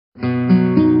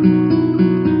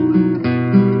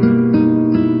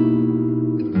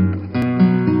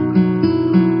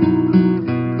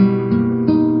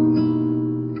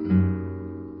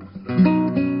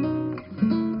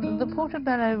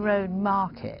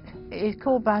market. It's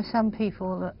called by some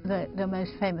people the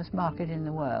most famous market in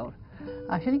the world.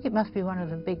 I think it must be one of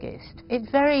the biggest. It's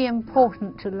very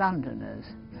important to Londoners,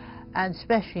 and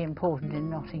especially important in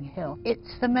Notting Hill.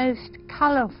 It's the most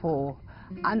colourful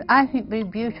and I think very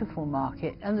beautiful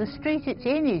market, and the street it's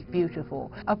in is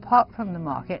beautiful apart from the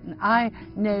market, and I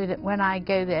know that when I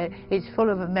go there it's full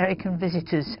of American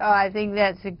visitors, so I think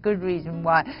that's a good reason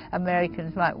why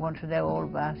Americans might want to know all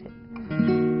about it.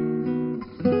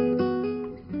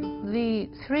 The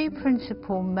three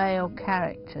principal male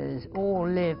characters all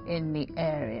live in the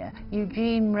area.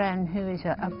 Eugene Wren, who is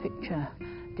a picture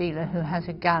dealer who has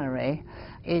a gallery,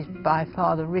 is by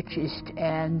far the richest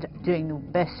and doing the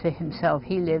best for himself.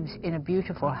 He lives in a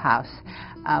beautiful house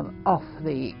off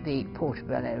the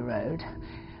Portobello Road.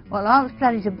 Well, Aunt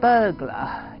Sladdy's a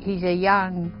burglar. He's a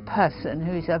young person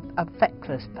who's a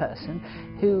feckless person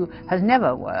who has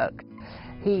never worked.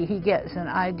 He gets an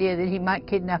idea that he might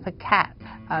kidnap a cat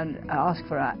and ask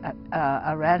for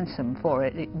a ransom for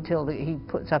it until he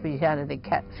puts up his hand and the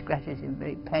cat scratches him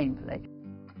very painfully.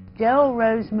 Joel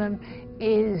Roseman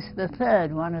is the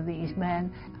third one of these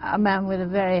men, a man with a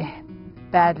very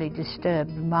badly disturbed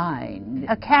mind.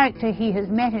 A character he has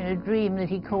met in a dream that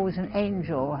he calls an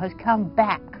angel has come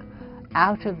back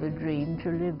out of the dream to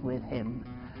live with him,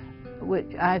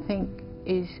 which I think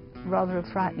is rather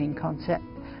a frightening concept.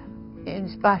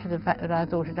 In spite of the fact that I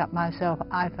thought it up myself,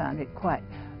 I found it quite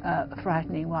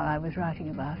frightening while I was writing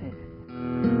about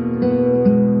it.